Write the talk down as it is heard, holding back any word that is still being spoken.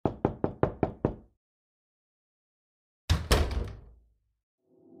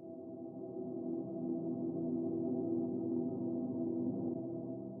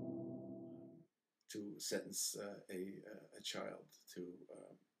sentence a child to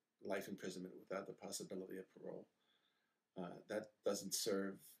life imprisonment without the possibility of parole. That doesn't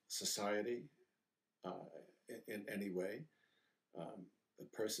serve society in any way. The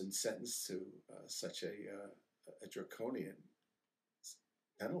person sentenced to such a draconian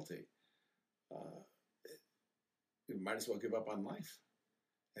penalty, you might as well give up on life.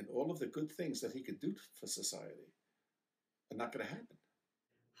 And all of the good things that he could do for society are not going to happen.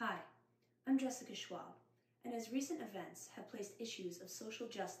 Hi, I'm Jessica Schwalb, and as recent events have placed issues of social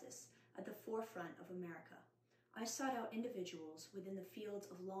justice at the forefront of America, I sought out individuals within the fields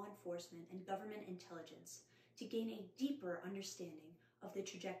of law enforcement and government intelligence to gain a deeper understanding of the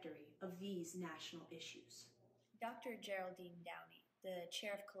trajectory of these national issues. Dr. Geraldine Downey, the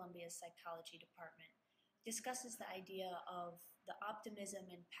chair of Columbia's psychology department, discusses the idea of the optimism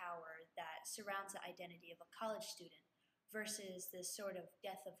and power that surrounds the identity of a college student versus the sort of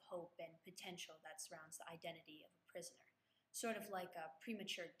death of hope and potential that surrounds the identity of a prisoner, sort of like a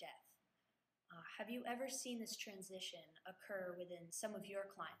premature death. Have you ever seen this transition occur within some of your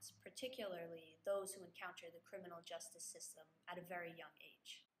clients, particularly those who encounter the criminal justice system at a very young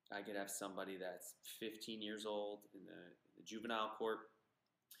age? I could have somebody that's 15 years old in the juvenile court,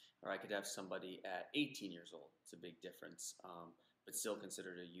 or I could have somebody at 18 years old. It's a big difference, but still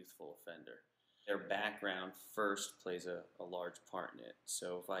considered a youthful offender. Their background first plays a large part in it.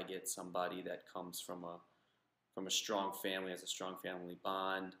 So if I get somebody that comes from a strong family, has a strong family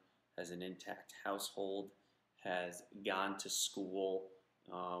bond, has an intact household, has gone to school,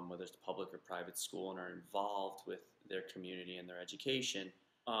 whether it's public or private school, and are involved with their community and their education.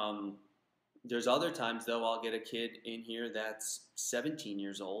 There's other times, though, I'll get a kid in here that's 17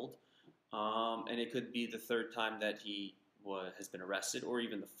 years old, and it could be the third time that he has been arrested, or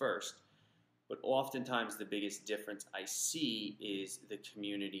even the first. But oftentimes the biggest difference I see is the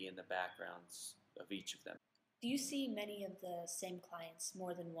community and the backgrounds of each of them. Do you see many of the same clients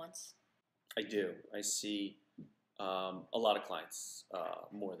more than once? I do. I see a lot of clients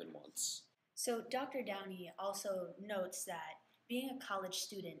more than once. So Dr. Downey also notes that being a college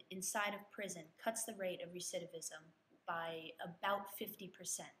student inside of prison cuts the rate of recidivism by about 50%.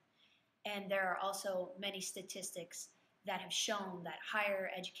 And there are also many statistics that have shown that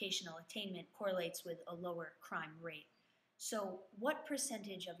higher educational attainment correlates with a lower crime rate. So what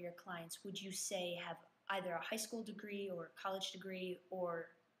percentage of your clients would you say have either a high school degree or a college degree or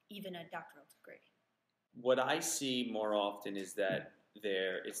even a doctoral degree? What I see more often is that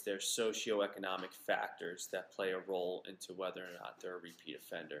it's their socioeconomic factors that play a role into whether or not they're a repeat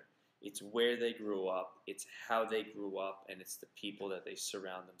offender. It's where they grew up, it's how they grew up, and it's the people that they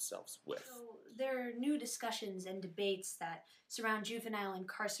surround themselves with. So there are new discussions and debates that surround juvenile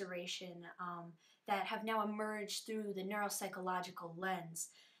incarceration that have now emerged through the neuropsychological lens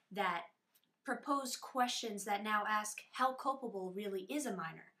that propose questions that now ask how culpable really is a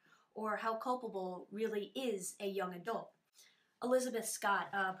minor, or how culpable really is a young adult. Elizabeth Scott,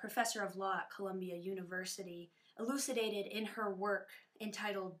 a professor of law at Columbia University, elucidated in her work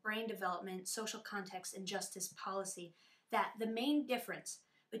entitled Brain Development, Social Context, and Justice Policy that the main difference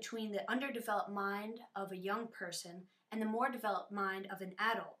between the underdeveloped mind of a young person and the more developed mind of an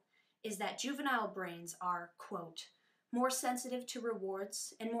adult is that juvenile brains are, quote, more sensitive to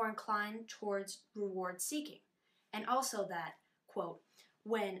rewards and more inclined towards reward seeking, and also that, quote,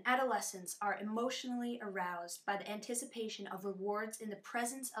 when adolescents are emotionally aroused by the anticipation of rewards in the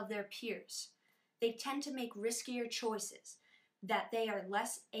presence of their peers, they tend to make riskier choices that they are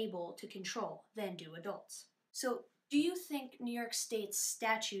less able to control than do adults. So, do you think New York State's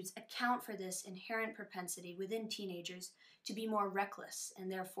statutes account for this inherent propensity within teenagers to be more reckless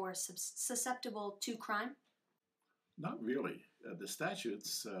and therefore susceptible to crime? Not really. The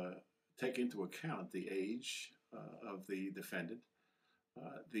statutes take into account the age of the defendant,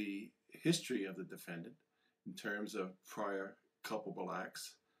 the history of the defendant in terms of prior culpable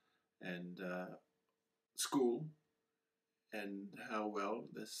acts, and school, and how well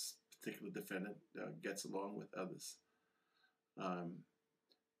this particular defendant gets along with others.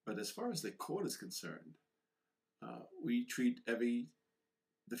 But as far as the court is concerned, we treat every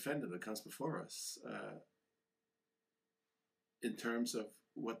defendant that comes before us in terms of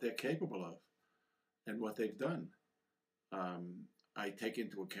what they're capable of and what they've done. I take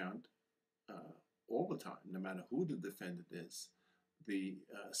into account all the time, no matter who the defendant is, the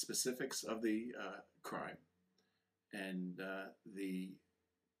specifics of the crime and the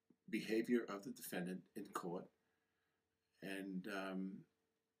behavior of the defendant in court, and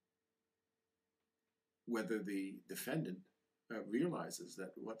whether the defendant realizes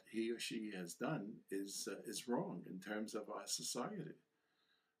that what he or she has done is wrong in terms of our society.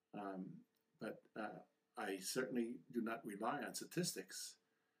 But I certainly do not rely on statistics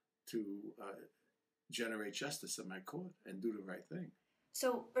to generate justice in my court and do the right thing.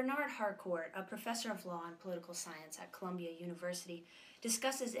 So, Bernard Harcourt, a professor of law and political science at Columbia University,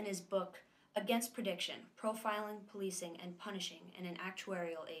 discusses in his book Against Prediction, Profiling, Policing, and Punishing in an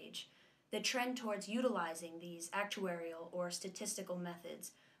Actuarial Age, the trend towards utilizing these actuarial or statistical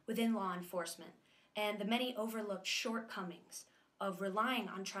methods within law enforcement, and the many overlooked shortcomings of relying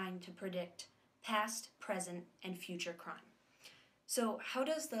on trying to predict past, present, and future crime. So, how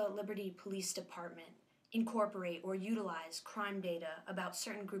does the Liberty Police Department incorporate or utilize crime data about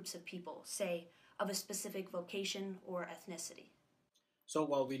certain groups of people, say, of a specific vocation or ethnicity? So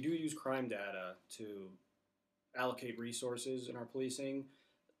while we do use crime data to allocate resources in our policing,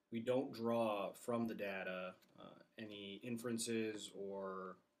 we don't draw from the data any inferences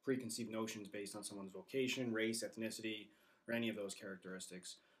or preconceived notions based on someone's vocation, race, ethnicity, or any of those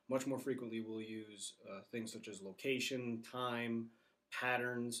characteristics. Much more frequently, we'll use things such as location, time,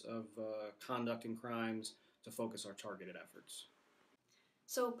 patterns of conduct in crimes to focus our targeted efforts.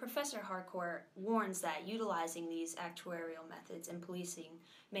 So Professor Harcourt warns that utilizing these actuarial methods in policing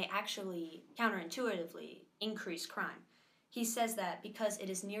may actually counterintuitively increase crime. He says that because it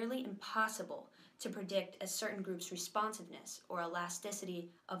is nearly impossible to predict a certain group's responsiveness or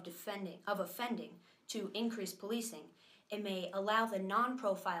elasticity of offending to increase policing, it may allow the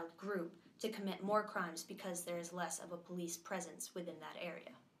non-profiled group to commit more crimes because there is less of a police presence within that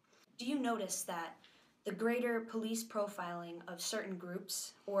area. Do you notice that the greater police profiling of certain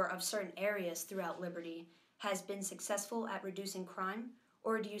groups or of certain areas throughout Liberty has been successful at reducing crime,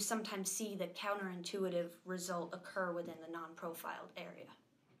 or do you sometimes see the counterintuitive result occur within the non-profiled area?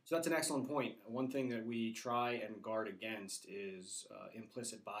 So that's an excellent point. One thing that we try and guard against is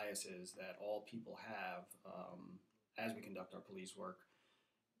implicit biases that all people have as we conduct our police work.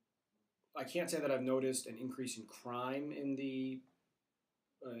 I can't say that I've noticed an increase in crime in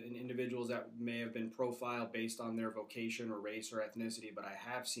in individuals that may have been profiled based on their vocation or race or ethnicity, but I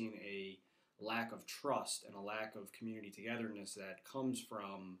have seen a lack of trust and a lack of community togetherness that comes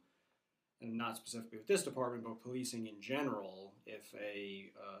from, and not specifically with this department, but policing in general, if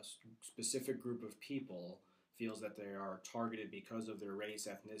a specific group of people feels that they are targeted because of their race,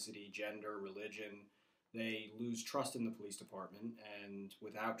 ethnicity, gender, religion, they lose trust in the police department, and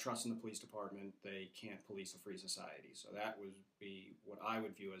without trust in the police department, they can't police a free society. So that would be what I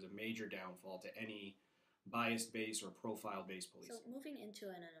would view as a major downfall to any bias-based or profile-based policing. So moving into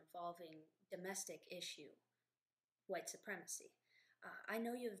an evolving domestic issue, white supremacy. I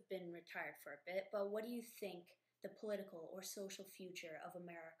know you've been retired for a bit, but what do you think the political or social future of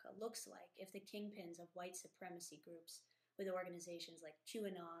America looks like if the kingpins of white supremacy groups with organizations like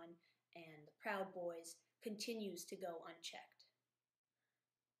QAnon and the Proud Boys continues to go unchecked?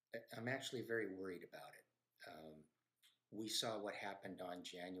 I'm actually very worried about it. We saw what happened on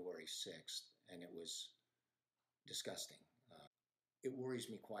January 6th, and it was disgusting. It worries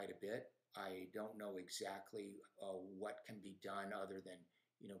me quite a bit. I don't know exactly what can be done other than,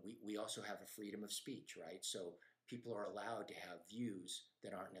 we also have a freedom of speech, right? So people are allowed to have views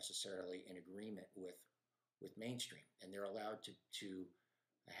that aren't necessarily in agreement with mainstream, and they're allowed to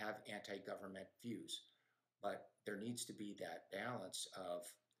have anti-government views. But there needs to be that balance of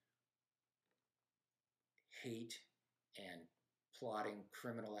hate and plotting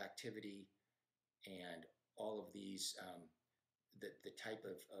criminal activity and all of these, the type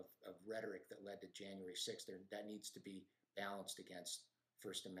of rhetoric that led to January 6th, that needs to be balanced against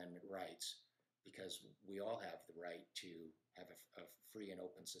First Amendment rights, because we all have the right to have a free and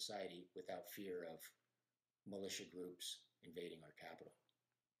open society without fear of militia groups invading our capital.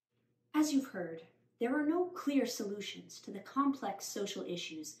 As you've heard, there are no clear solutions to the complex social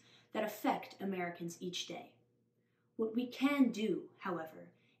issues that affect Americans each day. What we can do, however,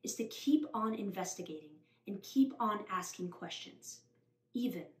 is to keep on investigating and keep on asking questions,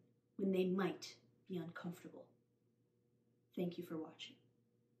 even when they might be uncomfortable. Thank you for watching.